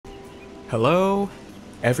Hello,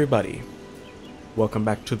 everybody. Welcome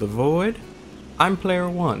back to the Void. I'm Player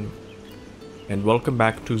 1, and welcome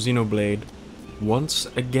back to Xenoblade once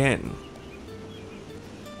again.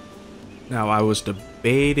 Now, I was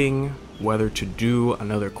debating whether to do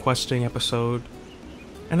another questing episode,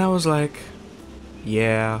 and I was like,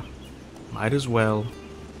 yeah, might as well.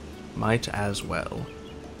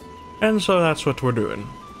 And so that's what we're doing.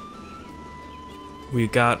 We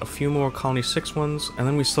got a few more Colony 6 ones, and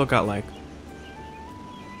then we still got like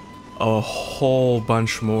a whole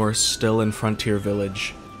bunch more still in Frontier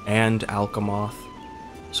Village and Alchemoth.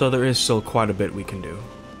 So there is still quite a bit we can do.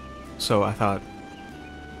 So I thought,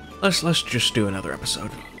 let's just do another episode.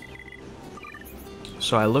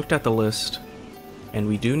 So I looked at the list, and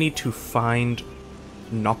we do need to find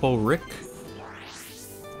Rick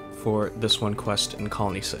for this one quest in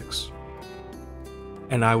Colony 6.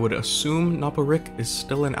 And I would assume Rick is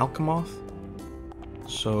still in Alchemoth.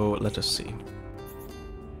 So let us see.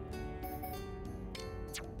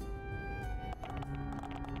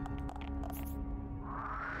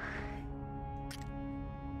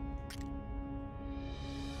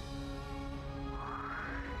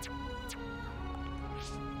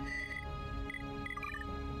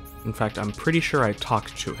 In fact, I'm pretty sure I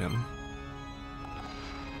talked to him.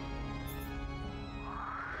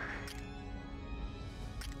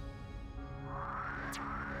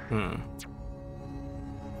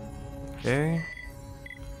 Okay.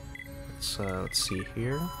 Let's see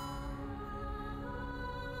here.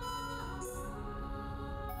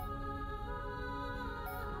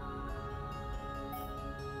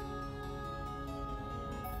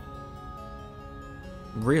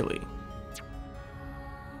 Really?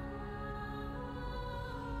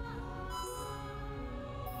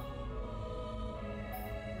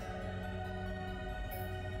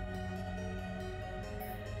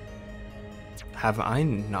 Have I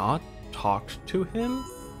not talked to him?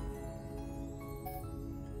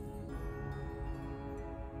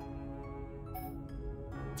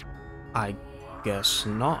 I guess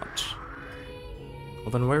not. Well,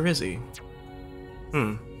 then where is he?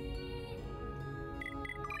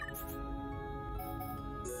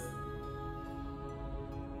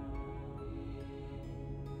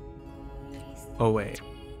 Oh, wait.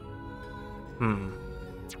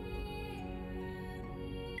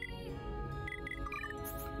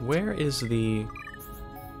 Where is the...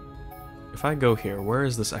 If I go here, where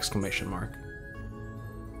is this exclamation mark?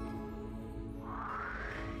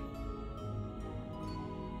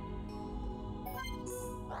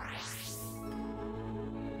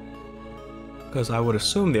 Because I would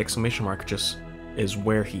assume the exclamation mark just is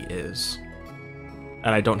where he is.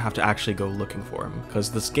 And I don't have to actually go looking for him.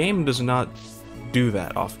 Because this game does not do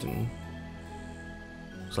that often.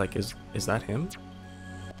 It's like, is that him?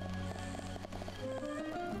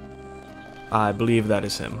 I believe that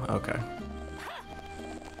is him. Okay.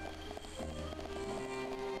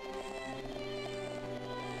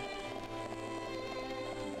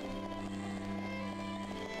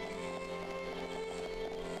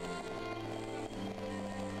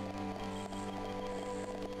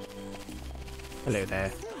 Hello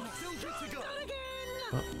there.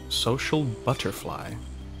 Oh, social butterfly.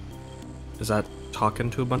 Is that talking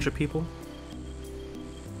to a bunch of people?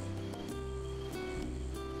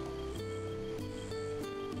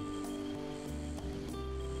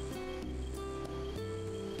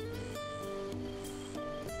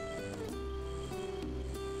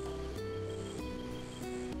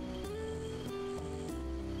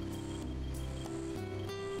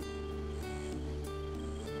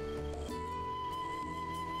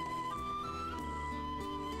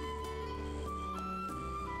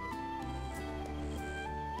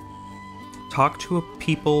 Talk to a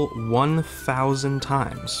people 1,000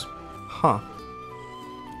 times. Huh.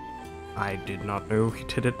 I did not know he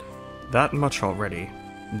did it that much already.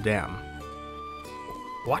 Damn.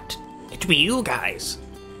 What? It be you guys?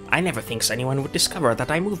 I never thinks anyone would discover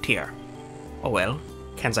that I moved here. Oh well,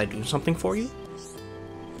 cans I do something for you?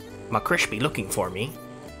 Ma Krish be looking for me.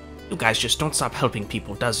 You guys just don't stop helping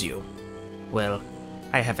people, does you? Well,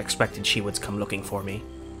 I have expected she would come looking for me.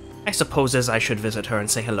 I suppose as I should visit her and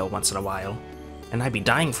say hello once in a while. And I be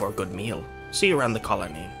dying for a good meal. See you around the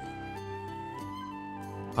colony.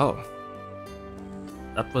 Oh.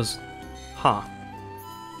 That was... Huh.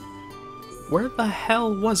 Where the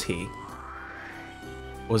hell was he?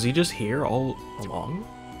 Was he just here all along?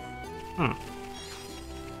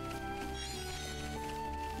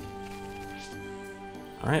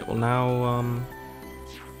 Alright, well now,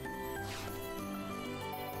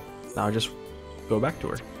 now I just go back to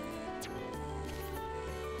her.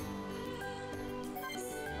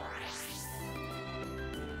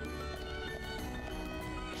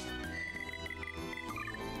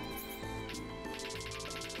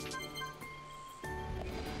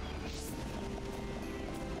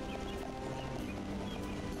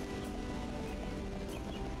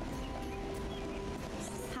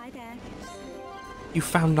 You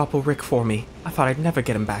found Noble Rick for me. I thought I'd never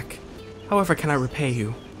get him back. However can I repay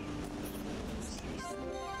you?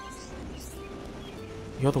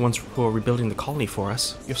 You're the ones who are rebuilding the colony for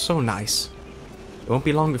us. You're so nice. It won't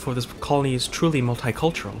be long before this colony is truly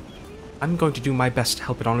multicultural. I'm going to do my best to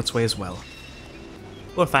help it on its way as well.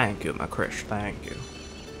 Well, thank you, Makrish, thank you.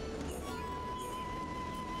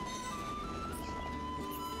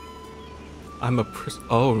 I'm a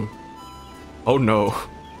oh. Oh no.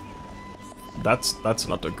 That's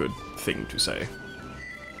not a good thing to say.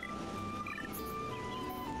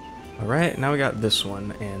 Alright, now we got this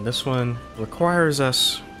one, and this one requires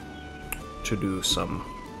us to do some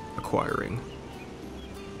acquiring.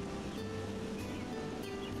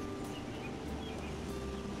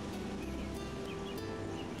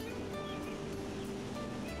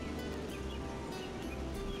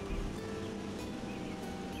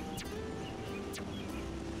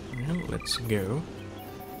 And let's go.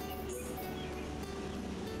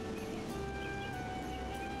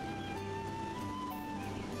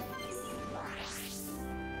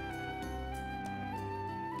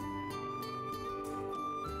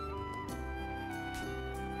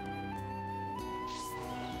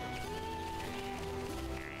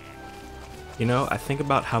 You know, I think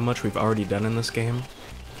about how much we've already done in this game,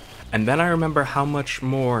 and then I remember how much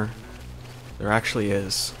more there actually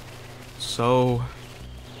is. So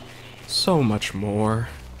much more.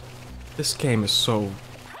 This game is so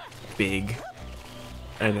big,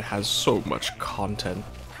 and it has so much content.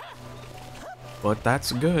 But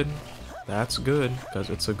that's good. That's good,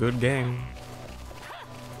 because it's a good game.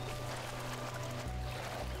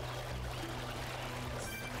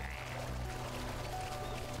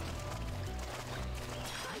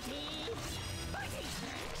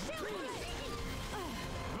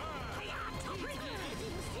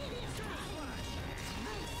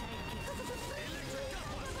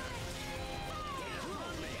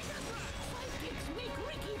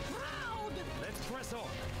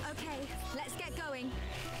 Okay, let's get going.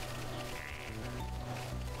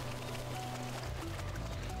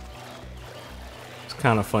 It's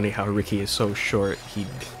kind of funny how Ricky is so short, he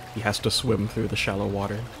has to swim through the shallow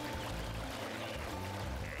water.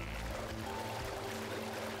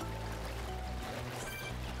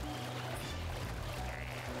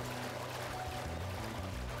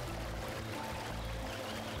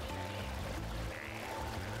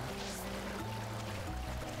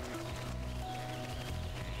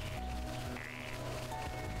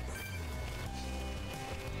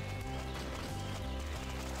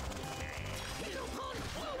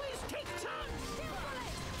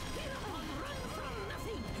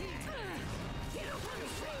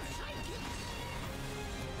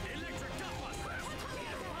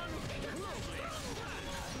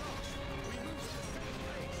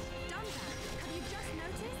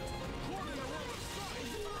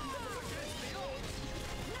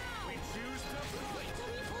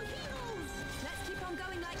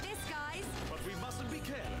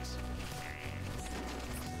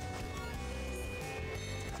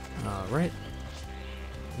 Alright,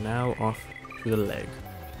 now off to the leg.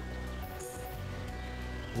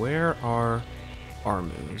 Where are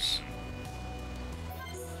Armus?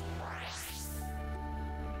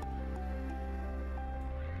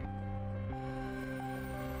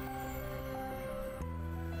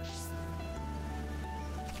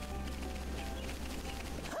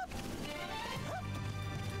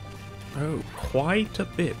 Oh, quite a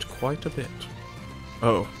bit, quite a bit.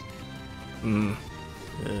 Oh.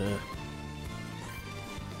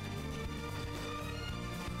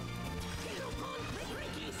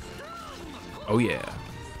 Oh yeah.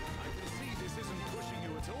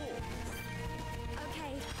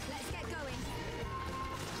 Okay, let's get going.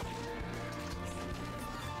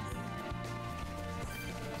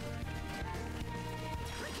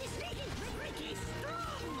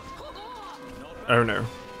 Oh no.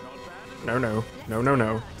 No, no. No, no,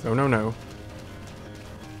 no. No, no, no.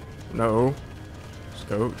 No.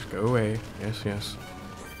 Just go away. Yes, yes.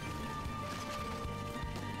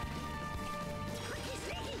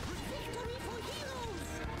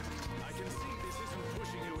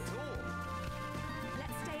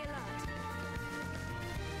 Let's stay alert.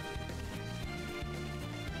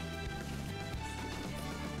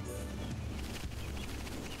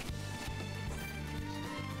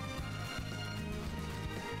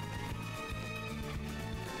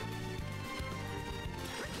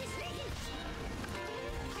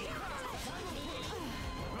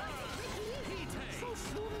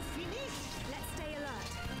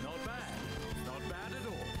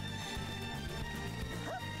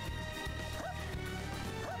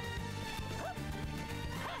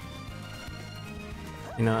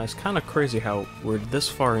 You know, it's kind of crazy how we're this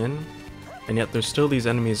far in, and yet there's still these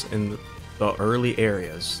enemies in the early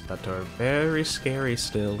areas that are very scary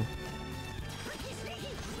still.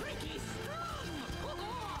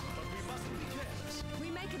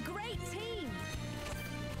 We make a great team.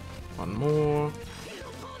 One more.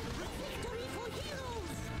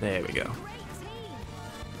 There we go. Great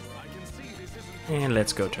team. And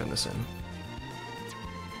let's go turn this in.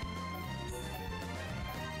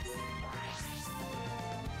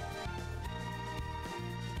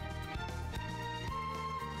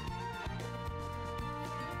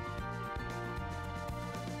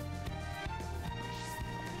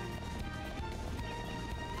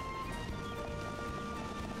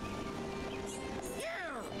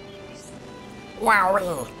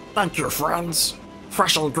 Wowee! Thank you, friends.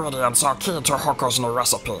 Fresh ingredients are key to Hoko's new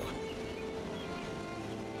recipe.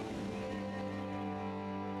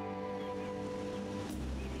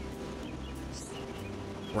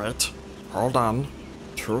 Wait, hold on.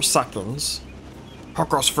 2 seconds.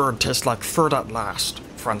 Hoko's food tastes like food at last.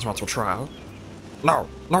 Friends want to try? No,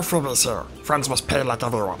 no freebies here. Friends must pay like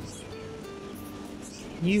everyone.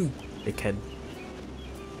 You dickhead.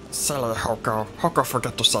 Silly Hoko. Hoko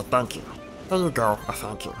forgot to say thank you. There you go, a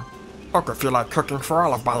thank you. Hoko feel like cooking for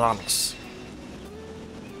all of Bionis.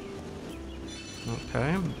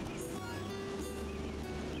 Okay.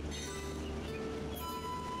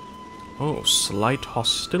 Oh, slight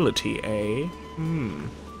hostility, eh?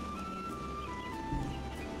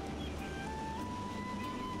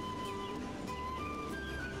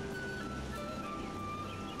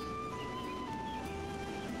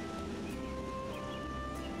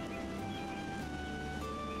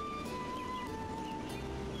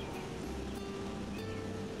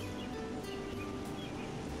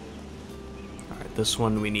 Alright, this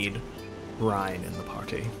one we need Ryan in the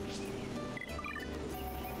party.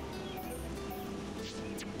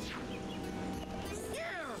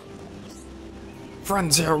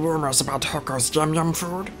 Friends hear rumors about Hoko's yum yum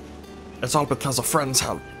food? It's all because of Friends'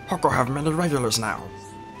 help. Hoko have many regulars now.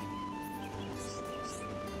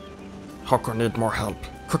 Hoko need more help.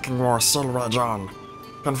 Cooking more still rage on.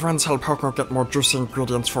 Can Friends help Hoko get more juicy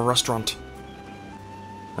ingredients for restaurant?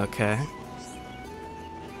 Okay.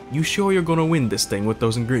 You sure you're gonna win this thing with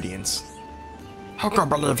those ingredients? Hoko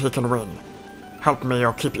believe he can win. Help me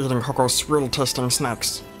or keep eating Hoko's real tasting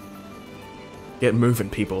snacks. Get moving,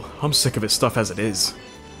 people. I'm sick of his stuff as it is.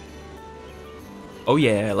 Oh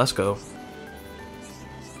yeah, let's go.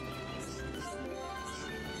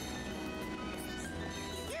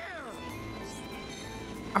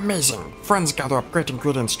 Amazing! Friends gather up great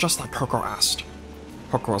ingredients just like Hoko asked.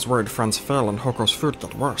 Hoko was worried Friends fail and Hoko's food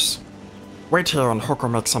get worse. Wait here and Hoko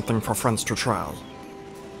makes something for Friends to try.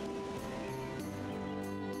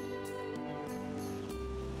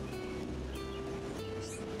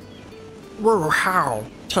 Woo, how?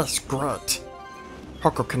 Tastes great.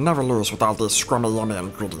 Hoko can never lose with all these scrummy yummy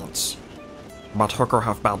ingredients. But Hoko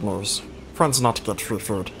have bad news. Friends not get free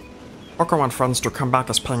food. Hoko want Friends to come back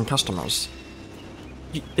as paying customers.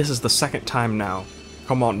 This is the second time now.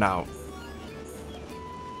 Come on now.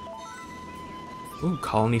 Ooh,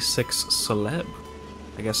 Colony 6 Celeb.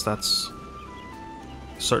 I guess that's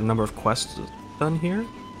a certain number of quests done here.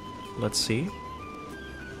 Let's see.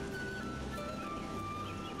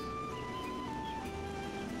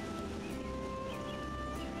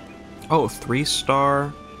 Oh,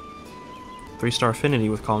 3-star affinity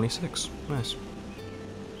with Colony 6. Nice.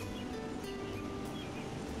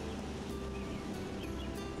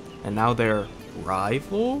 And now they're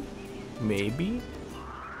rival? Maybe?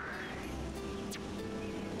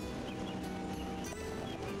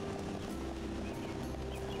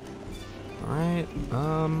 Alright,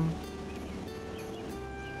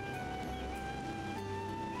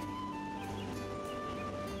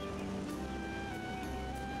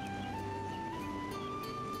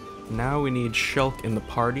 now we need Shulk in the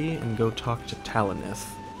party and go talk to Talonith.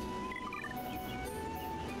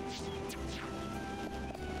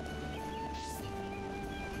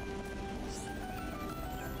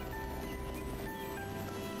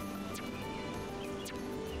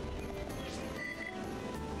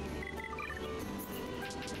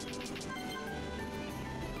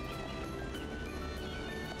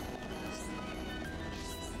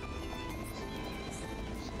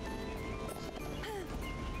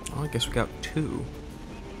 Oh, I guess we got 2.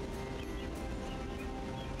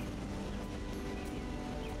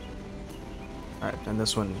 Alright, and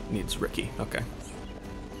this one needs Ricky. Okay.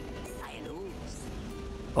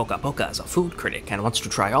 Poka Poka is a food critic and wants to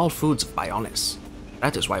try all foods of Bionis.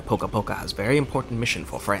 That is why Poka Poka has a very important mission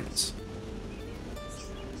for Friends.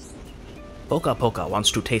 Poka Poka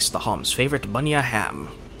wants to taste the Hom's favorite bunya ham.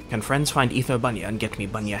 Can friends find Ether Bunya and get me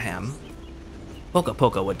bunya ham? Poka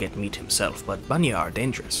Poka would get meat himself, but bunya are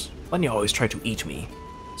dangerous. Bunya always try to eat me.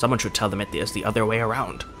 Someone should tell them it is the other way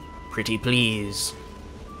around. Pretty please.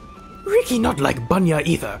 Ricky not like bunya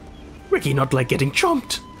either. Ricky not like getting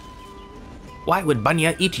chomped. Why would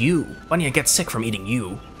bunya eat you? Bunya gets sick from eating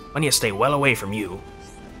you. Bunya stay well away from you.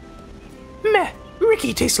 Meh,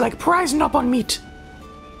 Ricky tastes like prize nop on meat.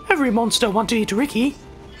 Every monster want to eat Ricky.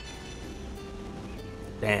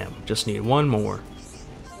 Damn, just need one more.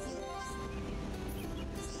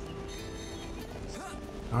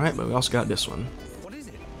 Alright, but we also got this one.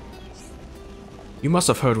 You must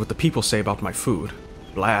have heard what the people say about my food.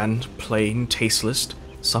 Bland, plain, tasteless.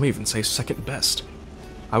 Some even say second best.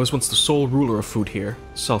 I was once the sole ruler of food here,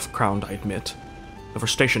 self-crowned, I admit. The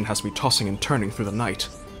frustration has me tossing and turning through the night.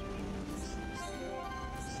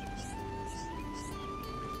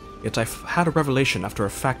 Yet I've had a revelation after a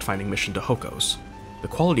fact-finding mission to Hoko's. The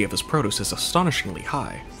quality of his produce is astonishingly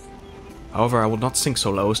high. However, I will not sink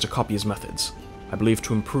so low as to copy his methods. I believe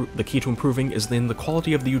the key to improving is in the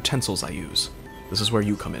quality of the utensils I use. This is where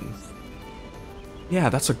you come in. Yeah,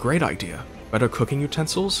 that's a great idea. Better cooking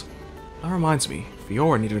utensils? That reminds me,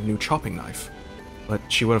 Fiora needed a new chopping knife. But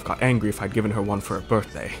she would have got angry if I'd given her one for her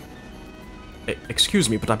birthday. Excuse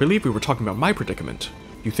me, but I believe we were talking about my predicament.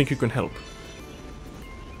 Do you think you can help?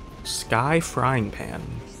 Sky frying pan.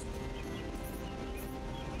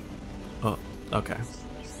 Oh, okay.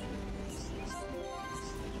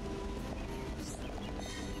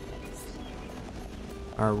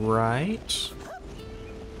 Alright.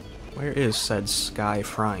 Where is said sky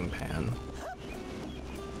frying pan?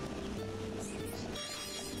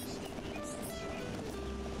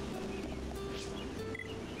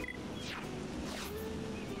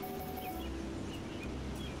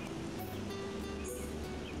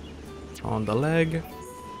 On the leg.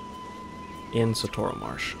 In Satoru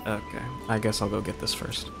Marsh. Okay, I guess I'll go get this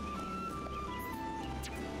first.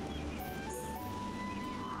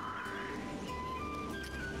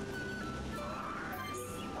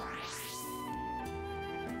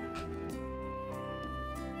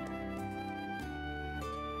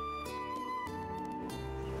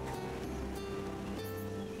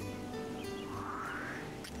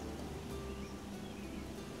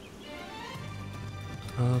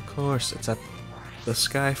 Of course, it's at the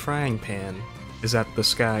Sky Frying Pan is at the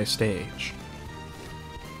Sky stage.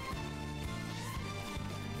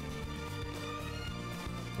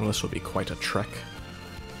 Well, this will be quite a trek.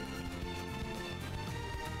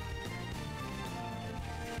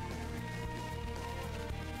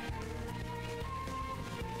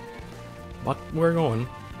 But we're going.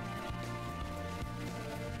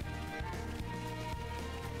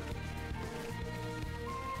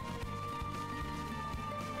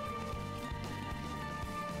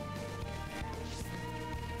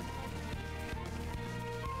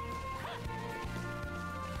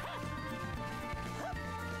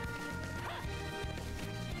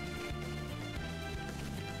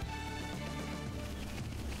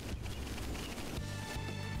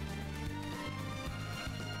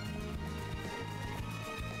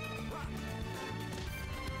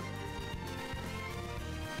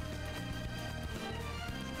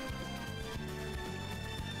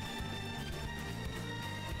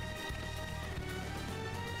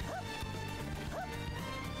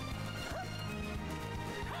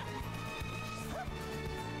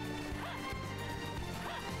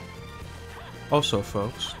 Also,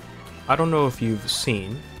 folks, I don't know if you've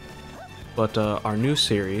seen, but our new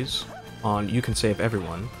series on You Can Save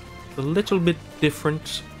Everyone is a little bit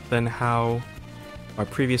different than how our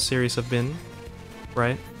previous series have been,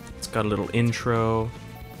 right? It's got a little intro,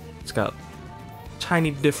 it's got a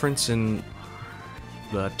tiny difference in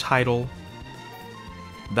the title.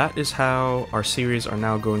 That is how our series are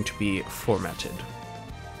now going to be formatted.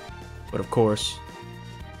 But of course,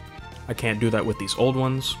 I can't do that with these old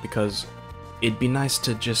ones because it'd be nice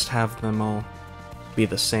to just have them all be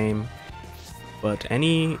the same, but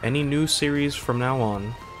any new series from now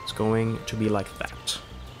on is going to be like that.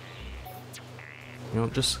 You know,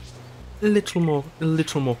 just a little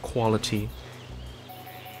more quality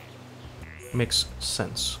makes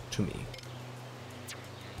sense to me.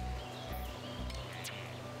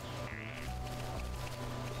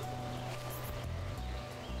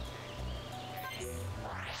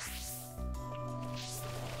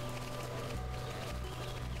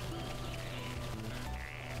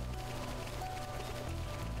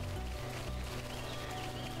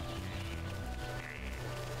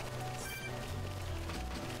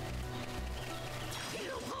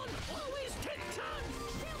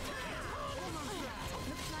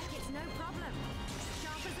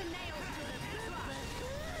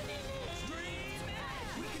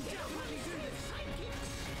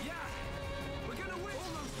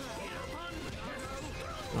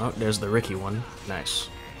 Oh, there's the Ricky one. Nice.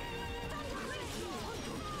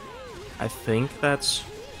 I think that's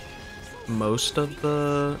most of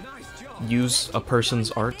the use a person's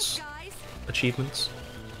arts achievements.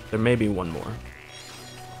 There may be one more.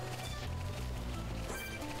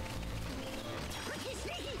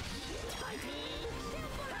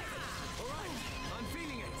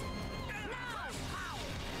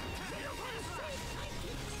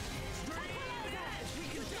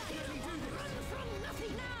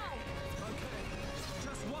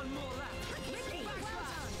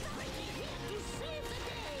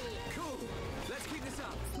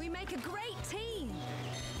 We make a great team.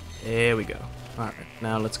 There we go. Alright,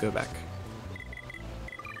 now let's go back.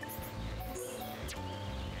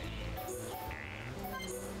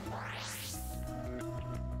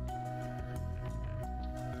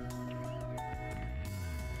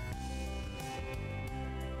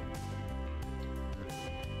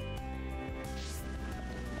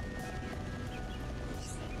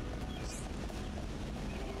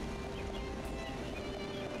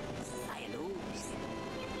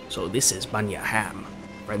 So this is banya ham.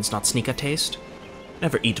 Friends not sneak a taste?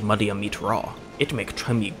 Never eat muddy a meat raw. It make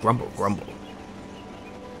tummy grumble grumble.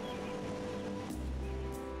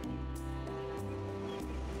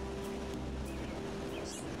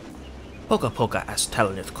 Poka Poka asked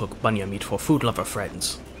Talonith cook banya meat for food lover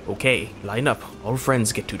friends. Okay, line up. All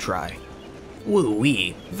friends get to try. Woo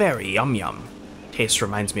wee, very yum yum. Taste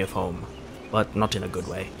reminds me of home, but not in a good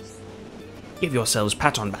way. Give yourselves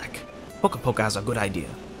pat on back. Poka Poka has a good idea.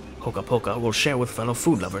 Poka Poka will share with fellow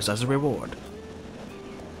food lovers as a reward.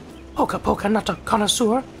 Poka Poka not a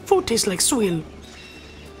connoisseur. Food tastes like swill.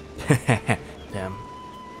 Damn.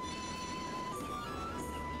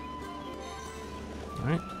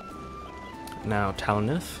 Alright. Now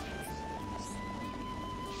Talonith.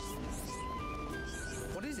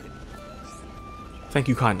 What is it? Thank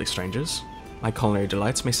you kindly, strangers. My culinary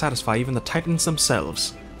delights may satisfy even the Titans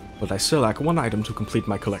themselves, but I still lack one item to complete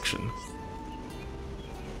my collection.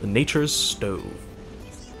 The Nature's Stove.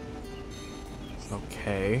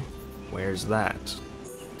 Okay, where's that?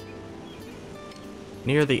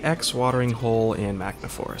 Near the X watering hole in Magna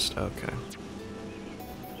Forest. Okay.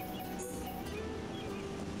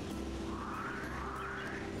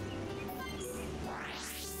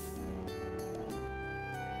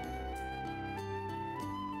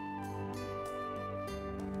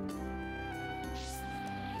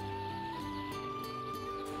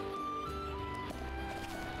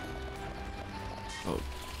 Oh,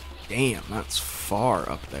 damn, that's far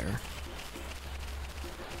up there.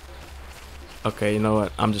 Okay, you know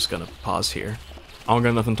what? I'm just gonna pause here. I don't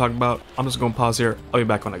got nothing to talk about. I'm just gonna pause here. I'll be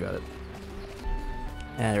back when I got it.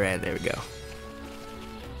 Alright, there we go.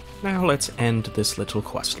 Now let's end this little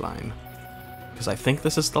quest line. Because I think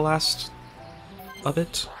this is the last of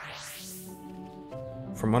it.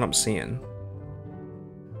 From what I'm seeing.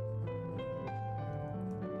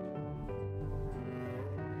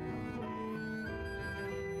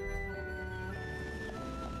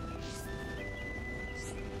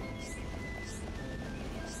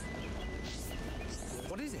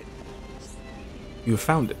 What is it? You have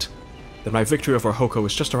found it. Then my victory over Hoko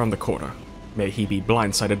is just around the corner. May he be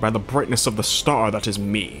blindsided by the brightness of the star that is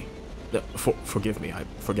me. Forgive me, I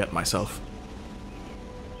forget myself.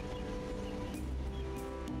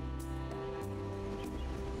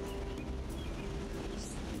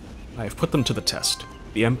 I have put them to the test.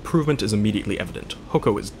 The improvement is immediately evident.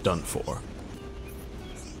 Hoko is done for.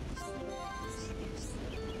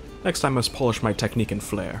 Next I must polish my technique and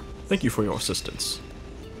flair. Thank you for your assistance.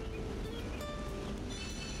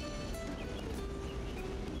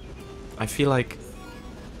 I feel like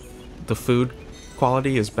the food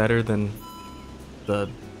quality is better than the,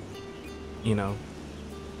 you know,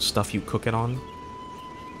 stuff you cook it on.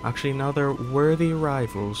 Actually, now they're worthy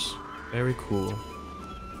rivals. Very cool.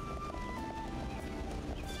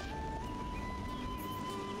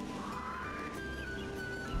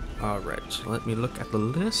 Alright, so let me look at the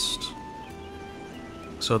list.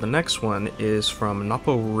 So the next one is from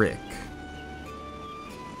Napo Rick.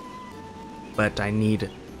 But I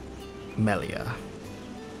need Melia.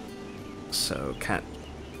 So can't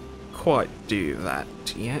quite do that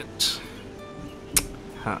yet.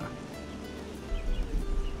 Huh.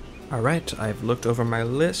 Alright, I've looked over my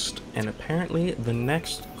list, and apparently the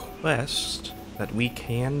next quest that we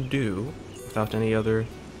can do, without any other,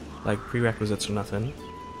 like, prerequisites or nothing,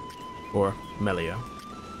 or Melia,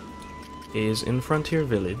 is in Frontier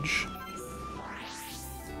Village.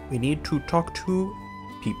 We need to talk to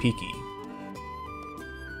Pipiki.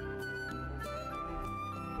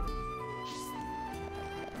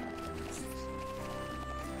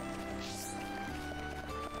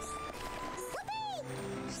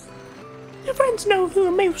 friends know who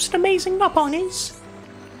a most amazing Nopon is?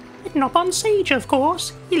 Nopon Sage, of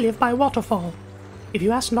course. He lived by waterfall. If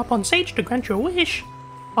you ask Nopon Sage to grant your wish...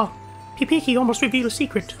 Oh, Pipiki almost revealed a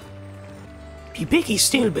secret. Pipiki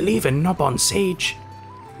still believe in Nopon Sage.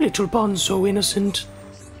 Little Bon so innocent.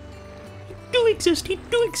 He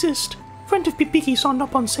do exist. Friend of Pipiki saw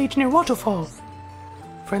Nopon Sage near waterfall.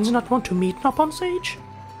 Friends not want to meet Nopon Sage?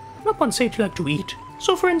 Nopon Sage like to eat,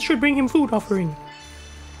 so friends should bring him food offering.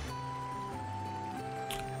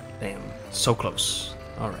 Damn, so close.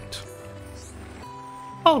 Alright.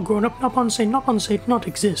 All grown up Nopon say Nopon Sage not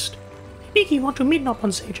exist. Pipiki want to meet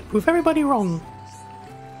Nopon Sage and prove everybody wrong.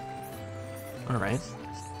 Alright.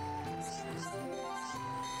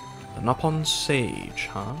 The Nopon Sage,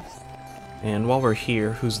 huh? And while we're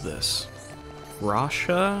here, who's this?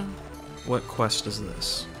 Rasha? What quest is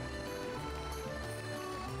this?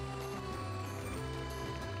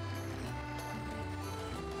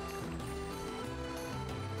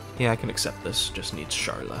 Yeah, I can accept this. Just needs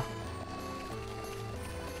Charla.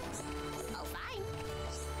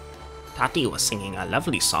 Tati was singing a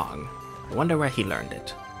lovely song. I wonder where he learned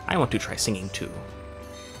it. I want to try singing too.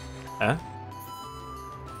 Huh?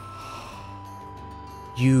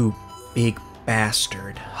 You big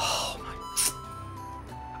bastard. Oh my.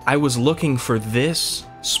 I was looking for this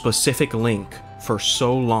specific link for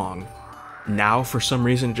so long. Now, for some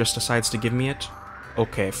reason, it just decides to give me it?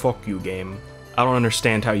 Okay, fuck you, game. I don't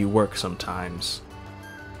understand how you work sometimes.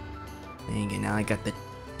 Dang it, now I got the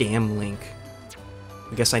damn link.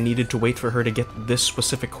 I guess I needed to wait for her to get this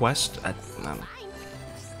specific quest?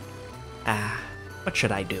 What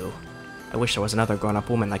should I do? I wish there was another grown-up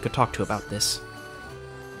woman I could talk to about this.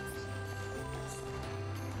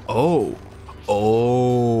 Oh,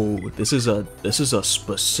 this is a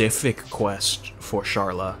specific quest for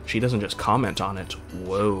Charla. She doesn't just comment on it.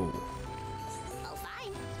 Whoa.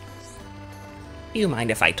 Do you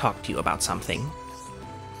mind if I talk to you about something?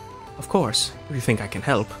 Of course, if you think I can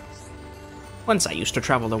help. Once I used to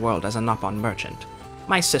travel the world as a Nopon merchant.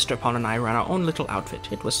 My sister Pawn and I ran our own little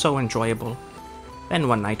outfit. It was so enjoyable. Then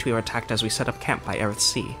one night we were attacked as we set up camp by Earth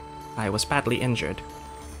Sea. I was badly injured,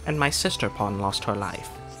 and my sister Pawn lost her life.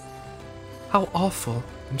 How awful.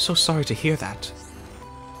 I'm so sorry to hear that.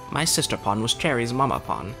 My sister Pawn was Cherry's Mama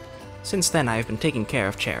Pawn. Since then I have been taking care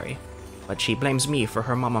of Cherry, but she blames me for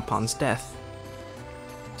her Mama Pawn's death.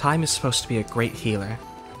 Time is supposed to be a great healer,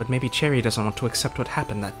 but maybe Cherry doesn't want to accept what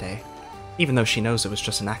happened that day, even though she knows it was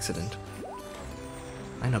just an accident.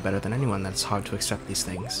 I know better than anyone that it's hard to accept these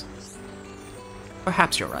things.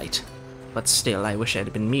 Perhaps you're right, but still I wish it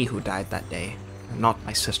had been me who died that day, and not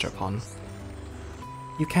my sister Pawn.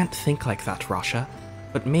 You can't think like that, Rasha,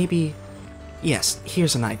 but maybe... Yes,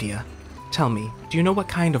 here's an idea. Tell me, do you know what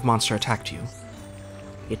kind of monster attacked you?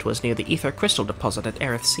 It was near the ether crystal deposit at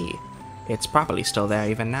Earth Sea. It's probably still there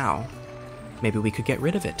even now. Maybe we could get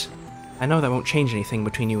rid of it. I know that won't change anything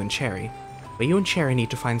between you and Cherry, but you and Cherry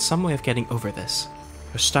need to find some way of getting over this.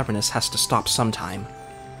 Her stubbornness has to stop sometime.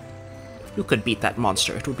 If you could beat that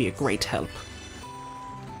monster, it would be a great help.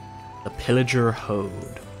 The Pillager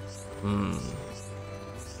Hode.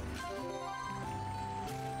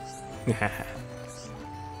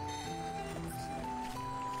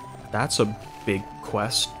 That's a big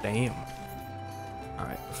quest, damn.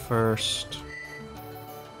 Alright, first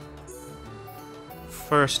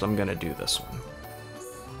I'm gonna do this one.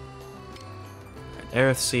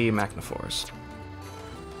 Aerith Sea, Magna Forest.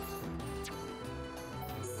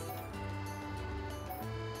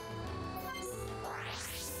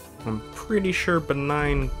 I'm pretty sure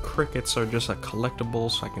benign crickets are just a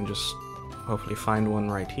collectible, so I can just hopefully find one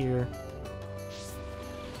right here.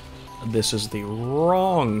 This is the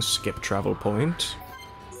wrong skip travel point.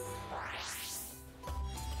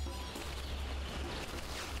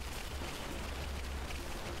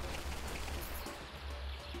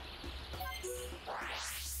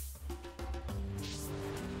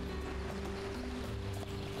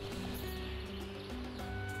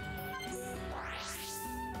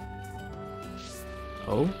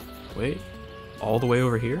 Oh, wait. All the way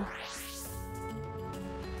over here?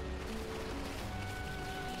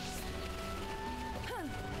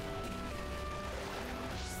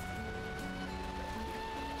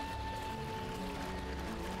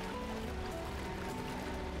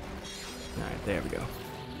 Alright, there we go.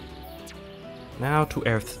 Now to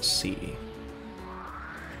Earth Sea.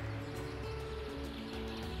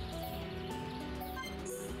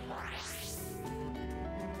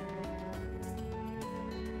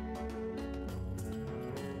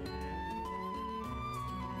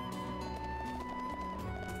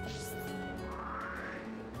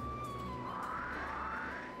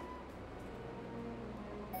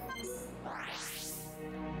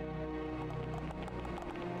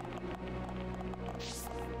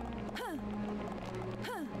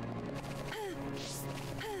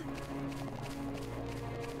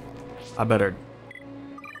 I better...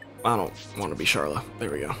 I don't want to be Charla.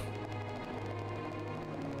 There we go.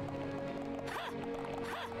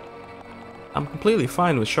 I'm completely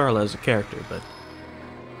fine with Charla as a character, but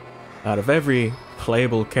out of every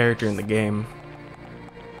playable character in the game,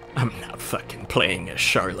 I'm not fucking playing as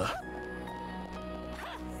Charla.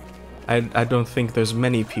 I don't think there's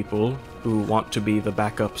many people who want to be the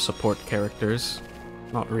backup support characters.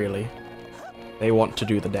 Not really. They want to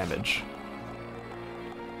do the damage.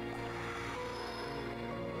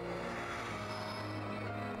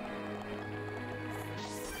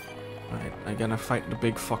 Alright, I'm gonna fight the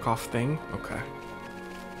big fuck off thing? Okay.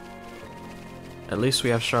 At least we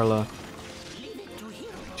have Charla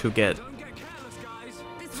to get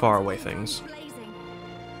far away things.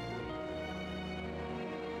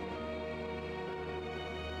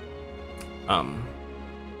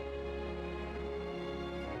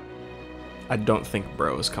 I don't think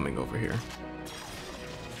Bro is coming over here.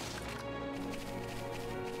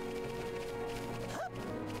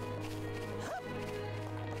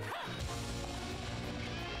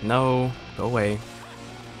 No, go away.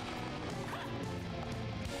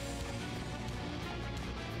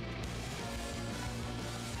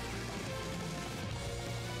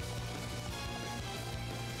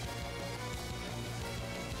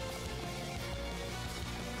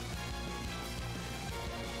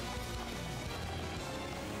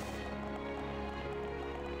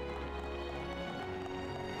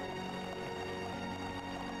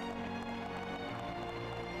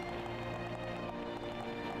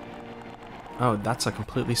 Oh, that's a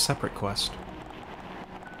completely separate quest.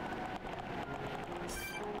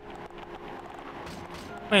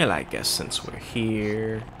 Well, I guess since we're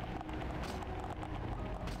here...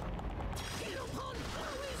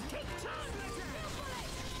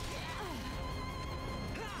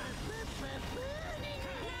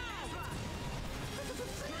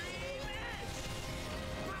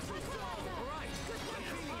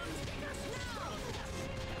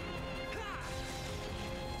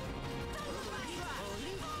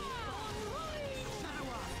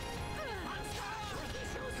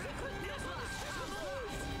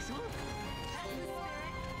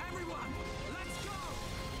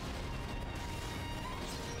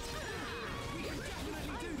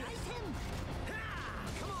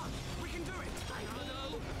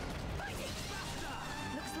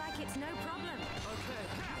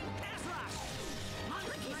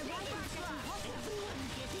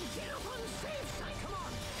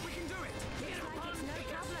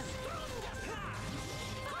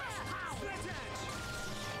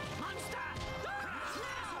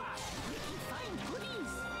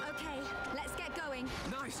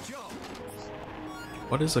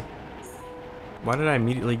 What is a... Why did I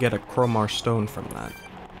immediately get a Chromar stone from that?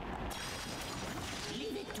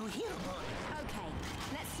 Okay,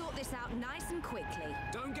 let's sort this out nice and quickly.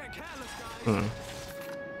 Don't get careless, guys.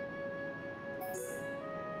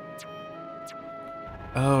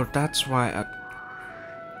 Oh, that's why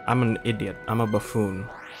I'm an idiot. I'm a buffoon.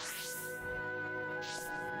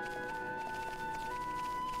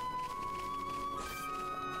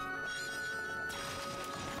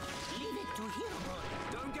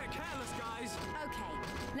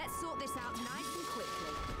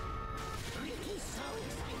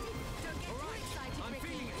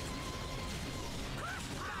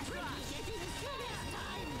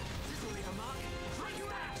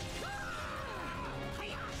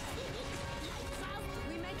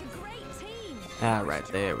 Alright,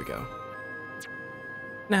 there we go.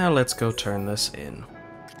 Now let's go turn this in.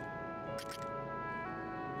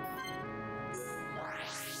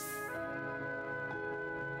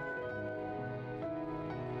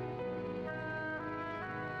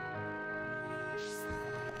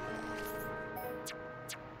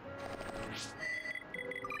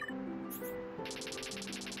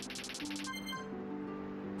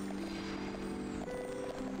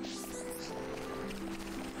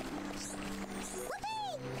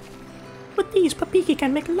 With these, Papiki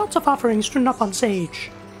can make lots of offerings to Nopon Sage.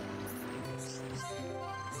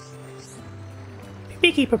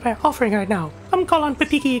 Papiki prepare offering right now. Come call on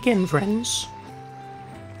Papiki again, friends.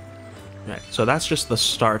 Right, so that's just the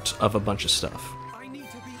start of a bunch of stuff. I need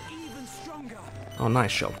to be even stronger. Oh,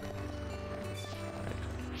 nice, Shulk.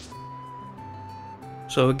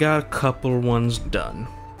 So we got a couple ones done.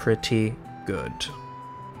 Pretty good.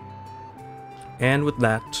 And with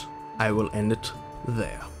that, I will end it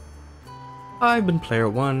there. I've been Player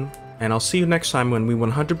One, and I'll see you next time when we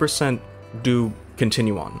 100% do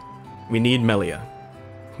continue on. We need Melia.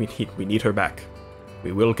 We need her back.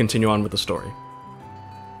 We will continue on with the story.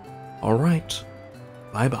 Alright,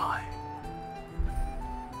 bye-bye.